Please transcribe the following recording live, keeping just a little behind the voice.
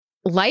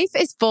Life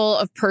is full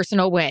of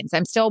personal wins.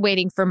 I'm still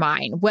waiting for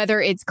mine.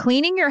 Whether it's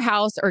cleaning your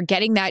house or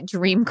getting that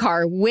dream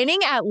car, winning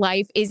at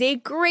life is a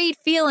great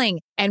feeling.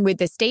 And with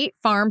the State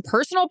Farm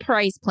Personal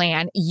Price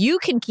Plan, you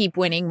can keep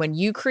winning when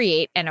you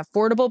create an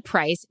affordable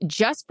price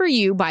just for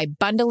you by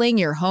bundling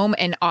your home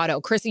and auto.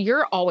 Krissy,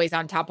 you're always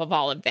on top of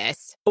all of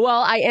this.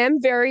 Well, I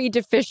am very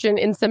deficient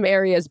in some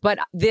areas, but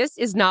this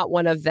is not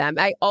one of them.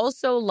 I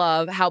also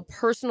love how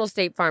personal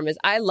State Farm is.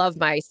 I love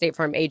my State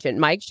Farm agent,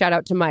 Mike. Shout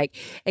out to Mike.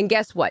 And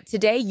guess what?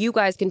 Today, you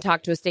guys can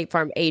talk to a State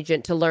Farm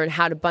agent to learn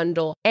how to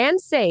bundle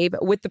and save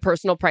with the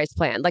Personal Price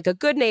Plan. Like a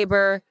good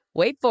neighbor,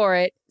 wait for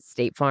it,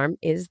 State Farm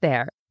is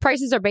there.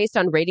 Prices are based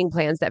on rating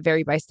plans that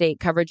vary by state.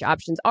 Coverage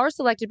options are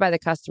selected by the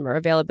customer.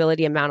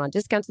 Availability, amount on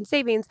discounts and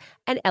savings,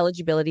 and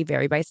eligibility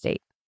vary by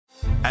state.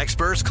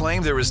 Experts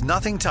claim there is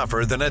nothing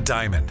tougher than a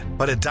diamond.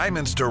 But at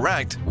Diamonds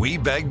Direct, we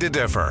beg to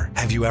differ.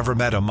 Have you ever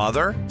met a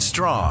mother?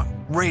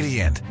 Strong,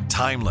 radiant,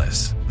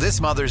 timeless.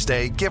 This Mother's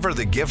Day, give her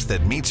the gift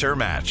that meets her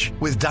match.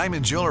 With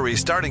diamond jewelry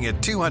starting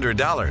at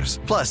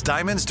 $200. Plus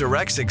Diamonds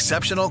Direct's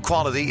exceptional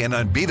quality and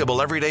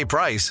unbeatable everyday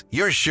price,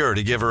 you're sure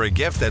to give her a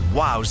gift that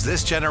wows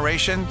this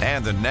generation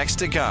and the next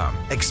to come.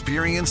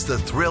 Experience the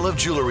thrill of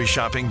jewelry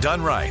shopping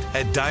done right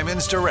at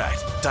Diamonds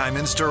Direct.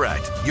 Diamonds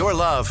Direct. Your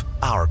love,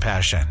 our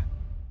passion.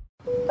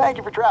 Thank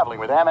you for traveling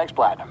with Amex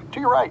Platinum. To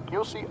your right,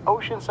 you'll see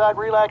oceanside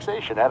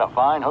relaxation at a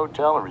fine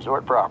hotel and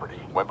resort property.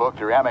 When booked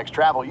through Amex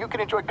Travel, you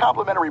can enjoy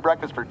complimentary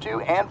breakfast for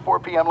 2 and 4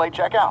 p.m. late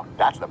checkout.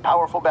 That's the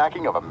powerful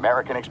backing of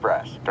American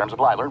Express. Terms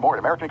apply. Learn more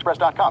at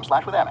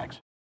americanexpress.com/withAmex.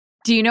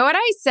 Do you know what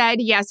I said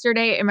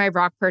yesterday in my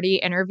Brock Purdy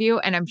interview?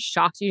 And I'm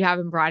shocked you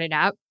haven't brought it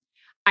up.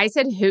 I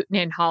said Hootin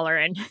and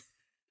Hollerin.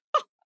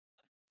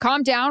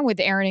 Calm Down with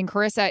Aaron and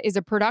Carissa is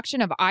a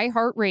production of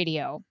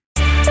iHeartRadio.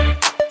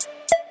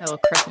 Little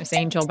Christmas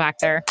angel back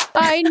there.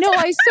 I know,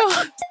 I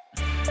saw.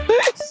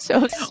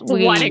 So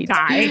sweet. What a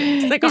guy.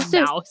 It's like a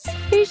mouse.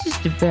 He's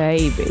just a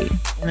baby.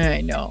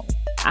 I know.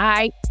 All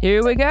right,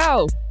 here we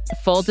go.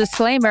 Full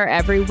disclaimer,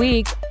 every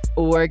week,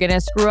 we're going to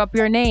screw up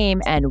your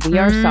name, and we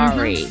are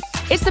sorry.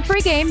 It's the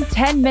pregame,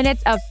 10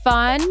 minutes of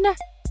fun.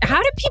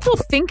 How do people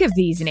think of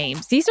these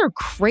names? These are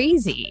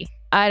crazy.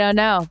 I don't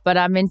know, but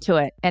I'm into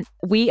it. And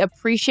we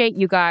appreciate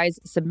you guys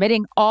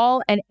submitting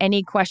all and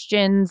any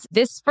questions.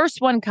 This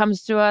first one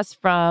comes to us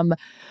from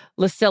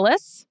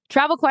Lacillus.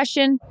 Travel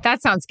question.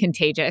 That sounds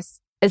contagious.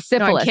 It's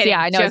syphilis. No, yeah,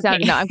 I know.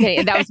 Joking. No, I'm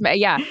kidding. That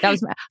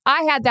was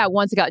I had that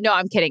once ago. No,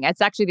 I'm kidding.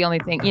 It's actually the only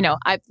thing,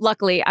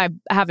 luckily I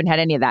haven't had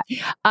any of that.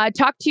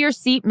 Talk to your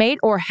seatmate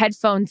or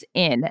headphones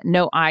in.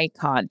 No eye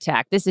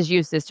contact. This is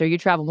you, sister. You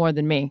travel more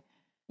than me.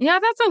 Yeah,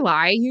 that's a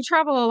lie. You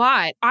travel a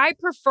lot. I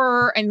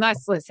prefer,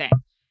 unless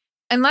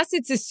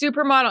it's a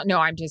supermodel. No,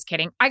 I'm just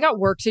kidding. I got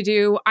work to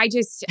do. I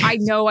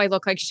know I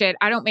look like shit.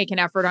 I don't make an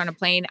effort on a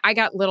plane. I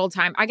got little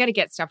time. I got to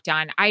get stuff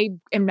done. I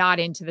am not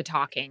into the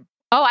talking.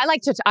 Oh,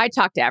 I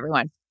talk to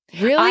everyone.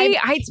 Really?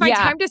 It's my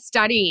time to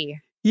study.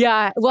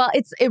 Yeah. Well,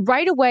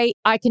 right away,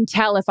 I can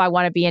tell if I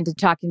want to be into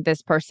talking to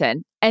this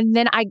person. And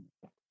then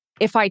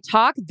if I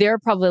talk, they're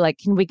probably like,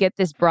 can we get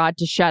this broad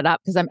to shut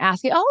up? Because I'm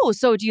asking, oh,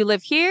 so do you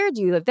live here?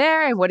 Do you live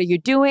there? And what are you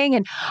doing?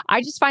 And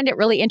I just find it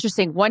really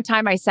interesting. One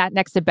time I sat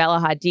next to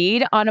Bella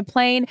Hadid on a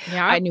plane.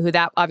 Yeah. I knew who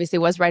that obviously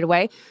was right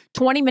away.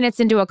 20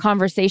 minutes into a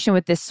conversation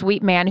with this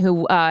sweet man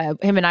who,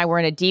 him and I were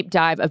in a deep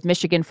dive of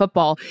Michigan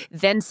football,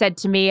 then said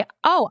to me,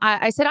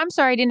 I said, I'm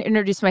sorry, I didn't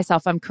introduce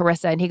myself. I'm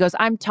Carissa. And he goes,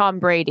 I'm Tom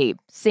Brady,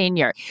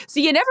 Sr. So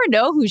you never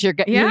know who you're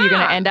going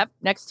to end up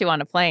next to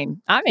on a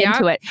plane. I'm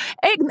into it.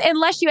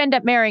 Unless you end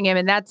up marrying him,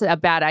 and that's a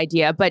bad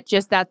idea, but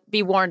just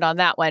be warned on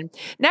that one.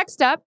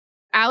 Next up,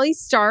 Allie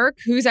Stark,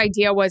 whose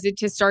idea was it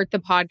to start the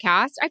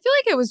podcast? I feel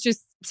like it was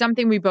just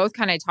something we both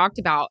kind of talked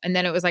about, and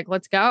then it was like,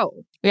 let's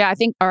go. Yeah, I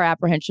think our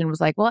apprehension was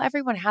like, well,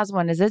 everyone has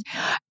one.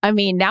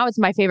 Now it's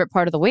my favorite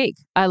part of the week.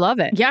 I love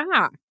it. Yeah.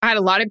 I had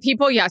a lot of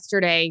people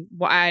yesterday.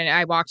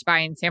 I walked by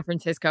in San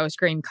Francisco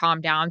scream,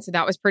 calm down. So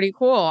that was pretty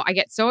cool. I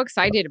get so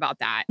excited about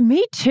that.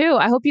 Me too.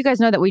 I hope you guys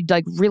know that we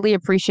really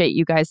appreciate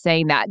you guys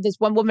saying that. This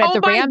one woman at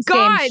the Rams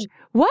game.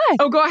 What?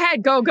 Oh, go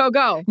ahead. Go.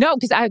 No,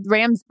 because I had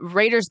Rams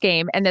Raiders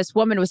game and this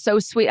woman was so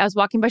sweet. I was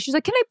walking by. She's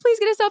like, can I please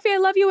get a selfie? I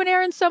love you and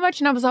Aaron so much.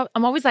 And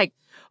I'm always like,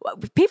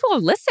 people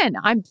listen.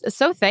 I'm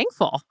so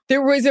thankful.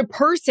 There was a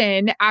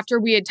person after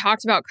we had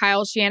talked about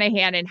Kyle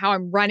Shanahan and how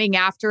I'm running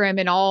after him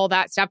and all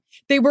that stuff.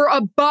 They were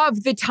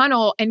above the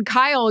tunnel. And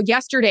Kyle,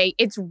 yesterday,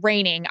 it's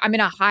raining. I'm in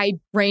a high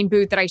rain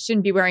boot that I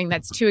shouldn't be wearing.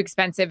 That's too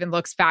expensive and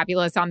looks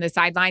fabulous on the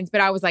sidelines.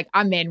 But I was like,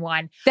 I'm in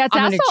one. That's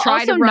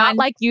also not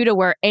like you to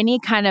wear any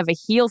kind of a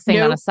heel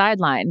thing on a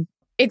sideline.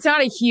 It's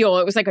not a heel.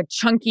 It was like a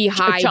chunky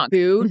high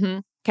boot. Mm-hmm.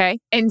 Okay.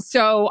 And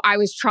so I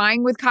was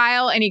trying with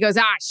Kyle and he goes,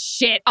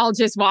 shit, I'll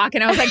just walk.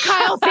 And I was like,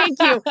 Kyle,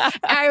 thank you. And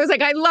I was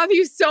like, I love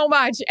you so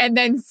much. And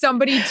then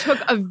somebody took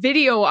a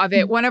video of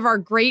it, one of our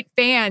great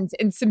fans,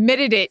 and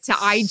submitted it to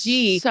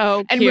IG.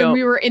 So cute. And when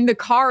we were in the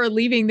car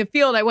leaving the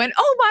field, I went,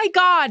 oh my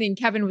God. And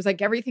Kevin was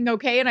like, everything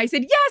okay? And I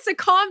said, yes, a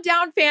Calm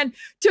Down fan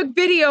took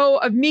video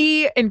of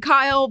me and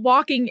Kyle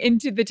walking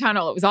into the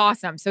tunnel. It was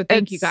awesome. So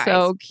thank you guys.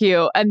 So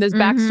cute. And this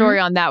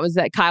backstory on that was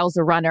that Kyle's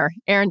a runner.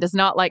 Aaron does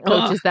not like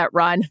coaches that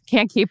run.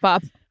 Can't keep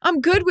up. I'm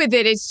good with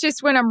it. It's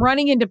just when I'm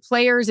running into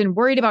players and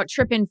worried about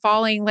tripping,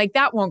 falling, like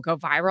that won't go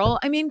viral.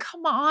 I mean,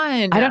 come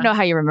on. I don't know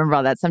how you remember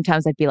all that.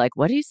 Sometimes I'd be like,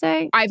 what do you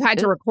say? I've had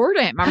to record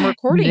him. I'm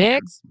recording him.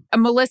 Next.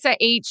 Melissa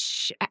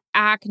H.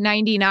 Ack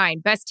 99.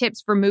 Best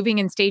tips for moving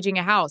and staging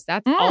a house.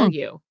 That's all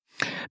you.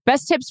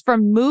 Best tips for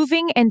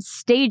moving and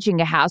staging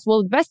a house.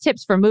 Well, the best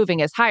tips for moving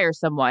is hire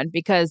someone,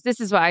 because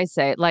this is what I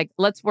say. Like,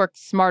 let's work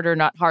smarter,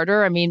 not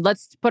harder. I mean,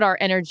 let's put our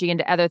energy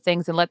into other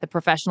things and let the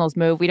professionals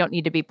move. We don't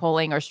need to be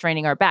pulling or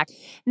straining our back.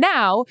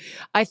 Now,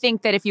 I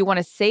think that if you want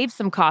to save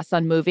some costs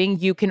on moving,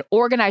 you can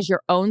organize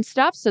your own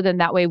stuff. So then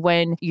that way,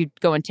 when you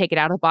go and take it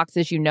out of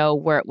boxes, you know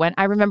where it went.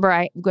 I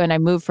remember when I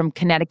moved from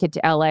Connecticut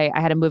to LA,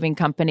 I had a moving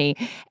company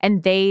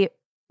and they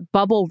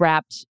bubble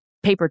wrapped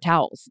paper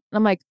towels.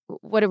 I'm like,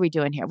 what are we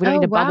doing here? We don't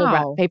need to bubble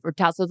wrap paper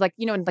towels. So it's like,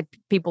 and like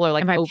people are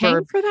like, am I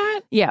paying for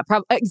that? Yeah,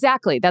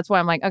 exactly. That's why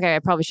I'm like, okay, I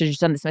probably should have just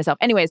done this myself.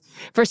 Anyways,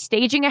 for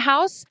staging a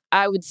house,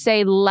 I would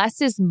say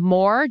less is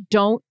more.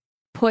 Don't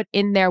put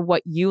in there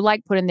what you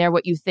like, put in there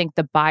what you think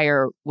the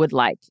buyer would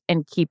like,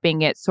 and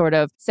keeping it sort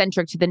of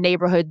centric to the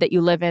neighborhood that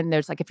you live in.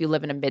 There's like, if you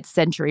live in a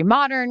mid-century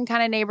modern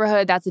kind of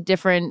neighborhood, that's a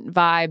different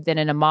vibe than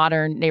in a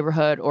modern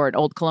neighborhood or an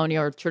old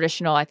colonial or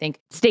traditional. I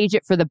think stage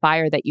it for the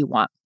buyer that you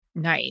want.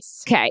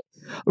 Nice. Okay.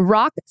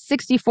 Rock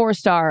 64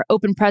 star,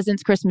 open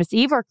presents Christmas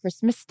Eve or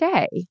Christmas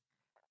Day?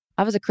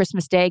 I was a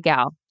Christmas Day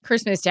gal.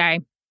 Christmas Day.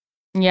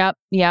 Yep.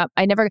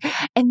 I never.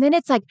 And then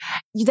it's like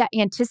that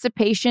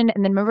anticipation.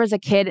 And then remember as a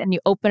kid and you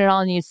open it all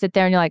and you sit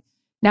there and you're like,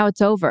 now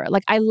it's over.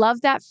 Like, I love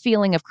that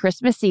feeling of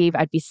Christmas Eve.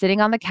 I'd be sitting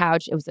on the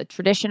couch. It was a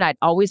tradition. I'd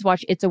always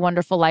watch It's a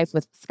Wonderful Life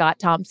with Scott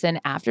Thompson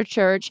after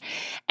church.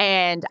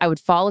 And I would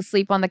fall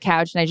asleep on the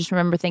couch. And I just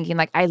remember thinking,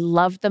 like, I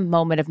love the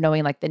moment of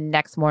knowing, like, the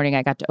next morning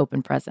I got to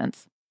open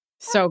presents.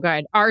 So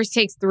good. Ours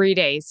takes 3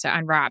 days to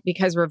unwrap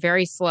because we're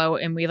very slow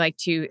and we like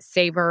to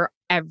savor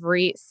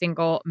every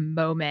single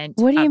moment.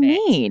 What do you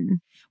mean?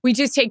 We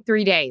just take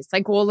 3 days.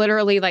 Like, we'll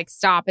literally like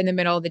stop in the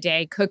middle of the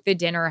day, cook the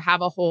dinner,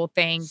 have a whole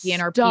thing, be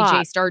in our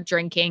PJ, start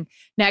drinking.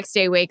 Next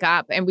day, wake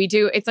up. And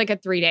it's like a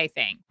 3-day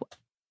thing.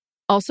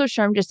 Also,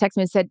 Sherm just texted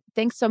me and said,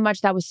 thanks so much.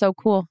 That was so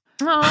cool.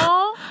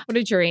 Oh, what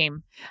a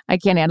dream. I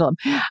can't handle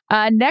them.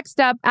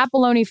 Next up,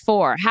 Apolloni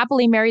 4.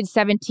 Happily married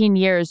 17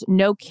 years,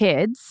 no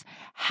kids.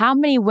 How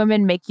many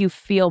women make you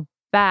feel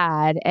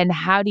bad and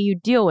how do you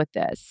deal with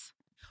this?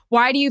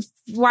 Why do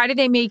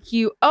they make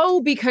you?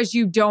 Oh, because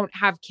you don't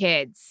have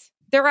kids.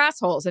 They're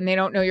assholes and they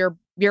don't know your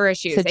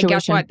issues. Situation. And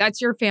guess what?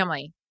 That's your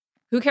family.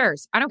 Who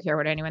cares? I don't care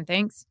what anyone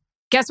thinks.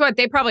 Guess what?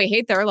 They probably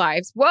hate their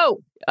lives. Whoa.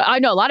 I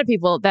know a lot of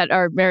people that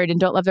are married and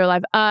don't love their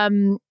life.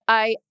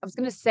 I was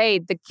going to say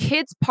the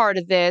kids part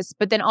of this,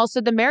 but then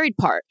also the married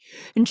part.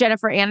 And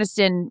Jennifer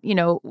Aniston,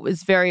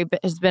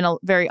 has been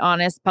very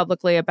honest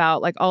publicly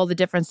about like all the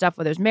different stuff,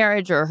 whether it's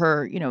marriage or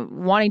her,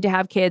 wanting to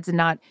have kids and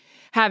not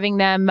having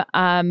them.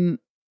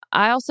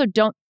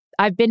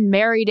 I've been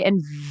married and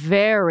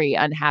very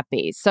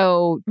unhappy.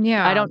 So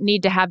yeah, I don't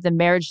need to have the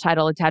marriage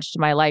title attached to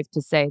my life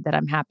to say that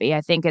I'm happy.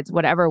 I think it's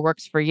whatever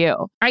works for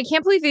you. I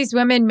can't believe these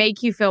women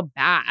make you feel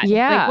bad.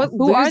 Yeah. Like,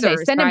 who are they?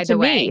 Send them to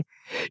me.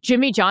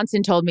 Jimmy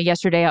Johnson told me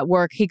yesterday at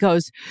work, he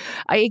goes,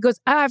 I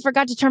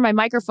forgot to turn my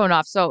microphone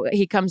off. So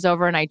he comes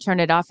over and I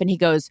turn it off and he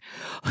goes,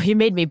 you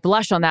made me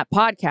blush on that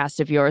podcast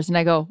of yours. And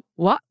I go,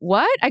 What?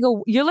 I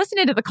go, you're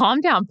listening to the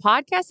Calm Down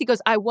podcast? He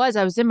goes, I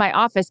was in my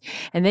office.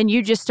 And then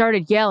you just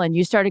started yelling.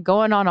 You started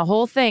going on a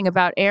whole thing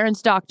about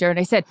Aaron's doctor. And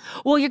I said,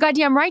 well, you're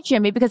goddamn right,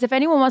 Jimmy, because if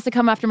anyone wants to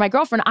come after my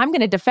girlfriend, I'm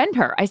going to defend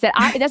her. I said,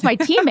 that's my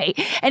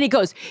teammate. And he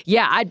goes,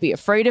 yeah, I'd be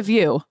afraid of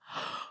you.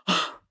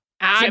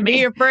 I'd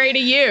be afraid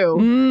of you.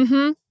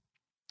 Mm-hmm.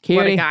 Cutie.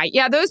 What a guy.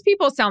 Yeah, those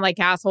people sound like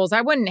assholes.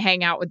 I wouldn't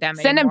hang out with them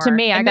Send anymore. them to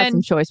me. I got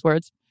some choice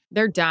words.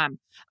 Why?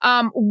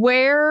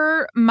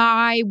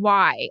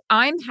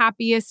 I'm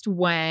happiest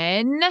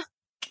when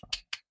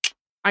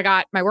I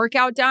got my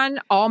workout done,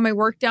 all my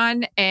work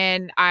done,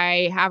 and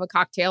I have a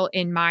cocktail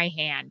in my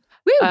hand.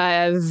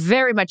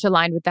 Very much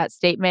aligned with that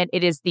statement.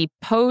 It is the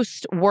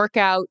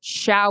post-workout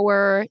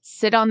shower,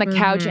 sit on the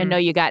couch and know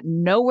you got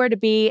nowhere to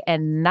be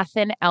and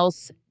nothing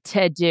else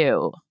to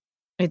do.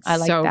 I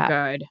like so that.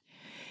 Good.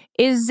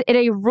 Is it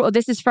a rule?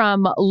 This is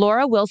from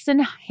Laura Wilson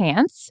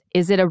Hance.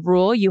 Is it a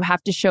rule you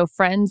have to show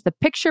friends the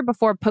picture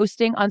before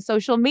posting on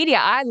social media?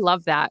 I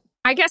love that.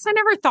 I guess I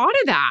never thought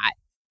of that.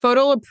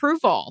 Photo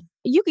approval.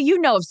 You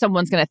know if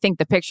someone's going to think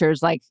the picture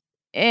is like,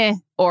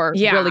 or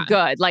really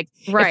good. Like,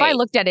 if I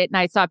looked at it and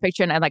I saw a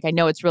picture and I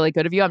know it's really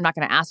good of you, I'm not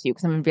going to ask you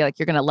because I'm going to be like,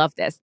 you're going to love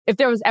this. If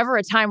there was ever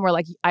a time where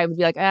like I would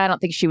be like, I don't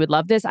think she would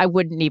love this, I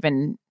wouldn't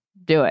even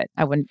do it.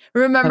 I wouldn't.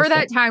 Remember post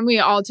that it. time we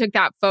all took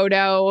that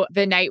photo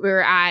the night we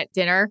were at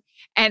dinner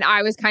and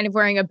I was kind of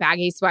wearing a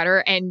baggy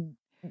sweater and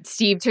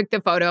Steve took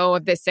the photo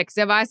of the six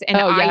of us and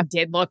I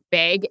did look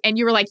big. And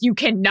you were like, you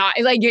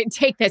cannot, like,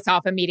 take this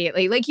off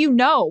immediately. Like,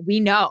 we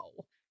know.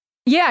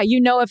 Yeah,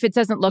 if it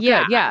doesn't look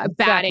good. Yeah, a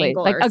bad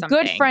angle like or a something.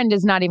 good friend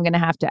is not even going to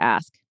have to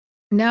ask.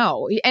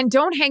 No. And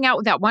don't hang out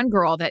with that one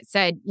girl that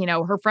said,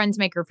 her friends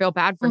make her feel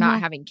bad for not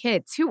having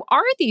kids. Who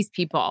are these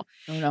people?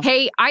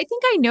 Hey, I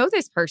think I know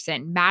this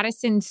person,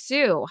 Madison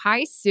Sue.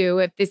 Hi, Sue,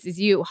 if this is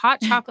you.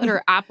 Hot chocolate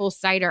or apple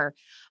cider?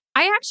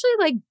 I actually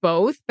like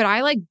both, but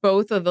I like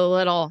both of the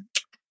little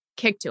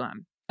kick to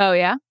them. Oh,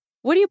 yeah?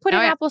 What do you put in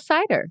apple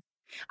cider?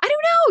 I don't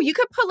know. You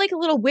could put like a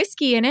little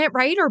whiskey in it,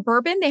 right? Or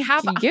bourbon. They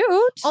have cute.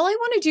 All I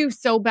want to do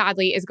so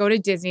badly is go to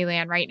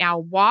Disneyland right now,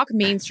 walk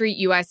Main Street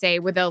USA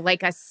with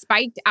a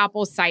spiked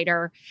apple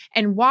cider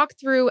and walk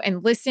through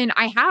and listen.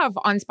 I have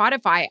on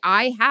Spotify,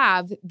 I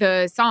have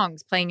the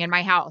songs playing in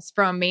my house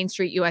from Main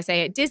Street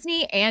USA at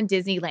Disney and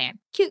Disneyland.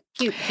 Cute,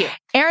 cute, cute.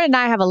 Aaron and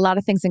I have a lot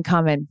of things in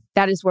common.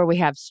 That is where we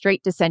have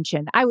straight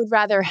dissension. I would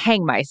rather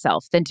hang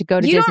myself than to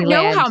go to Disneyland. You don't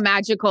know how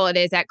magical it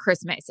is at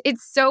Christmas.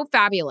 It's so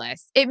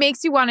fabulous. It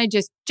makes you want to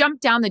just jump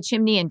down the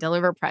chimney and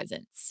deliver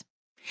presents.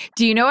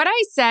 Do you know what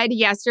I said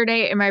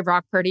yesterday in my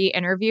Brock Purdy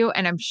interview?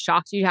 And I'm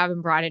shocked you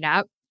haven't brought it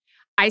up.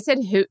 I said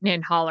hootin'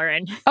 and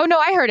hollerin'. Oh, no,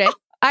 I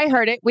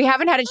heard it. We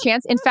haven't had a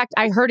chance. In fact,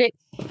 I heard it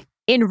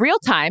in real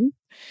time.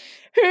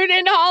 Hootin'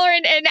 and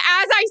hollerin'. And as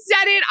I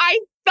said it, I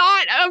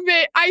thought of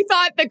it. I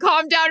thought the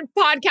Calm Down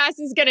podcast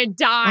is going to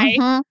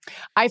die.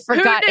 I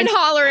forgot. Hootin' and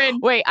hollerin'.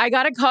 Wait, I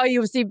got to call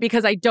you, Steve,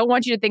 because I don't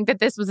want you to think that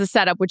this was a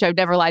setup, which I would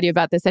never lie to you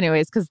about this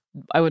anyways, because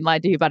I wouldn't lie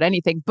to you about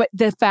anything. But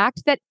the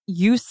fact that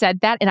you said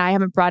that and I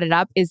haven't brought it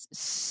up is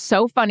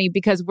so funny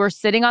because we're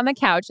sitting on the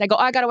couch. I go,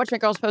 I got to watch my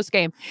girls post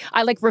game.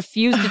 I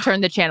refuse to turn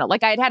the channel. I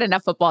had had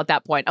enough football at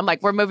that point. I'm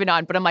like, we're moving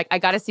on. But I'm like, I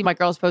got to see my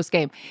girls post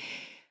game.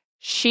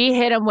 She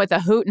hit him with a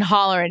hoot and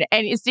hollerin'.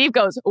 And Steve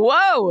goes,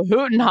 whoa,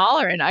 hoot and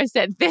hollerin'. I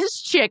said, this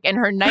chick and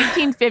her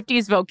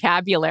 1950s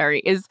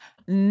vocabulary is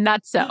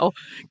nutso.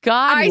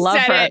 God love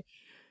her. It,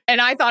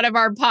 and I thought of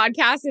our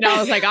podcast and I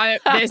was like,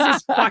 this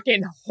is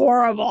fucking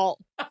horrible.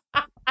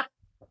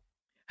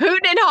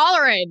 Hootin' and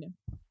hollerin'.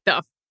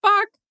 The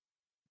fuck?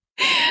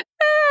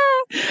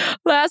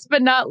 Last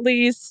but not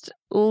least,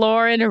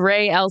 Lauren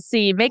Ray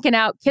LC. Making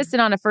out,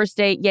 kissing on a first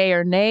date, yay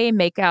or nay?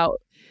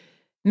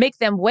 Make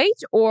them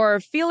wait or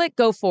feel it,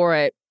 go for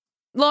it.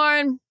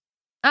 Lauren,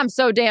 I'm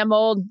so damn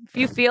old. If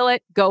you feel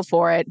it, go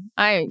for it.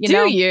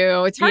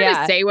 It's hard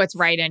to say what's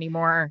right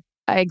anymore.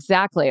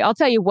 Exactly. I'll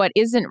tell you what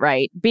isn't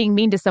right. Being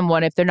mean to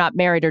someone if they're not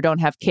married or don't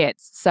have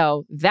kids.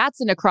 So that's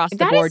an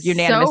across-the-board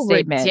unanimous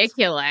statement. That is so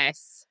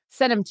ridiculous.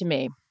 Send them to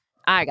me.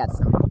 I got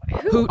some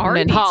hootin'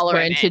 and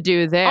hollerin' to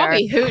do there. I'll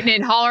be hootin'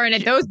 and hollerin'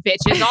 at those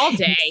bitches all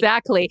day.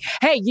 Exactly.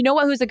 Hey, you know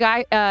what? Who's a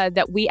guy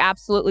that we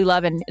absolutely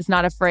love and is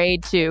not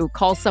afraid to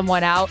call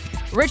someone out?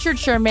 Richard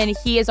Sherman.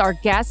 He is our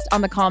guest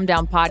on the Calm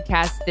Down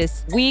podcast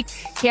this week.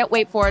 Can't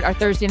wait for it. Our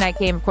Thursday night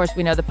game. Of course,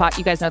 we know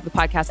you guys know the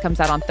podcast comes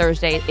out on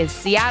Thursday. It is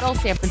Seattle,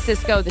 San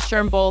Francisco, the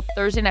Sherm Bowl,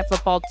 Thursday Night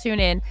Football. Tune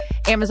in,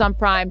 Amazon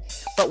Prime.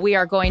 But we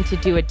are going to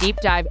do a deep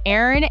dive.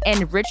 Aaron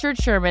and Richard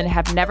Sherman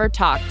have never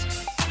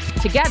talked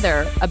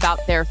together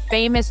about their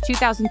famous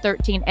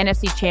 2013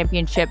 NFC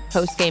Championship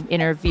post-game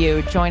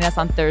interview. Join us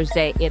on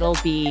Thursday. It'll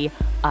be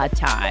a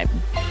time.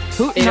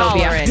 Hootin'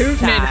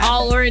 and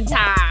hollerin'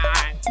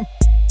 time.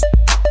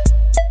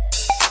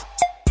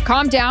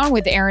 Calm Down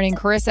with Aaron and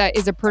Carissa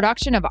is a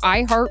production of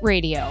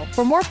iHeartRadio.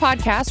 For more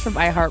podcasts from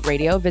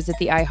iHeartRadio, visit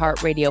the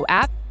iHeartRadio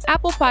app,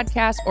 Apple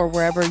Podcasts, or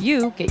wherever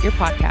you get your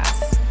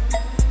podcasts.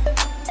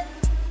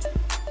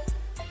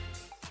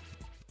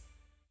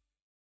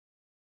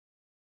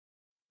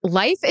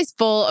 Life is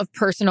full of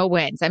personal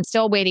wins. I'm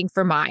still waiting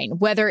for mine.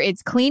 Whether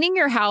it's cleaning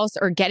your house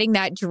or getting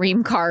that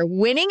dream car,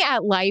 winning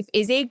at life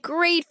is a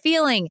great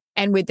feeling.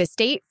 And with the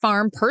State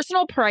Farm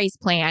Personal Price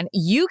Plan,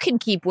 you can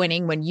keep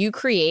winning when you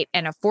create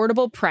an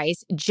affordable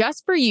price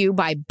just for you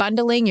by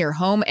bundling your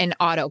home and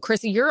auto.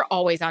 Chrissy, you're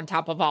always on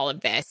top of all of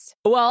this.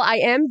 Well, I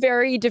am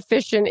very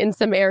deficient in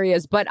some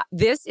areas, but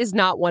this is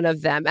not one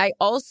of them. I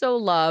also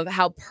love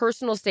how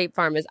personal State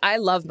Farm is. I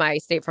love my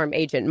State Farm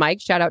agent,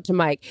 Mike. Shout out to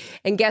Mike.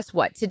 And guess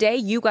what? Today,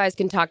 you guys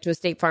can talk to a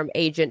State Farm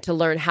agent to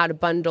learn how to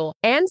bundle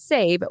and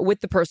save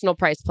with the Personal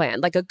Price Plan.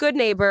 Like a good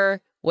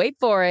neighbor, wait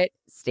for it,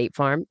 State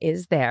Farm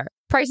is there.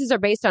 Prices are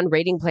based on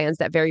rating plans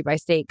that vary by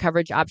state.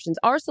 Coverage options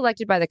are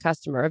selected by the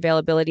customer.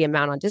 Availability,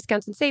 amount on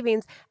discounts and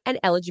savings, and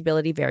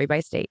eligibility vary by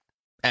state.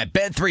 At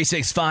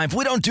Bet365,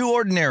 we don't do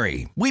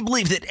ordinary. We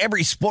believe that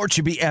every sport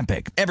should be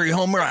epic. Every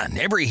home run,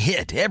 every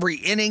hit, every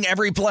inning,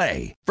 every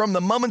play. From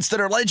the moments that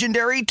are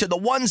legendary to the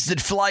ones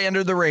that fly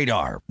under the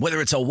radar. Whether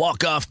it's a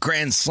walk-off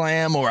grand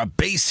slam or a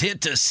base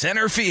hit to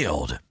center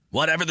field.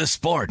 Whatever the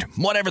sport,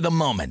 whatever the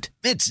moment,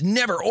 it's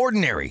never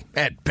ordinary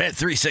at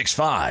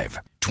Bet365.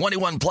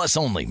 21 plus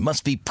only.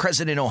 Must be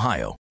present in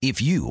Ohio.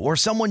 If you or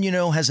someone you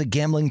know has a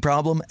gambling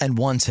problem and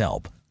wants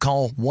help,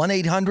 call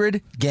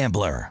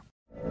 1-800-GAMBLER.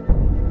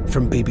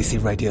 From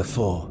BBC Radio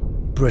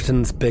 4,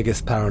 Britain's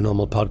biggest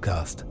paranormal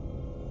podcast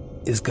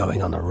is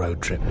going on a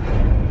road trip.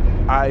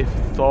 I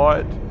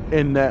thought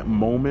in that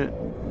moment,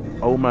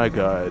 oh my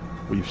God,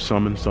 we've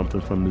summoned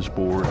something from this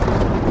board.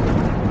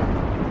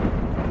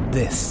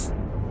 This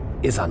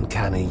is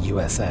Uncanny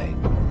USA.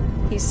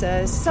 He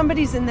says,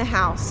 somebody's in the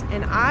house,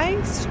 and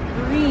I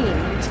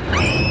screamed.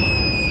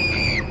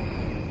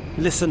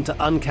 Listen to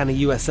Uncanny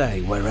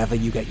USA wherever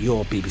you get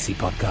your BBC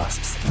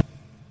podcasts,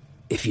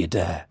 if you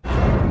dare.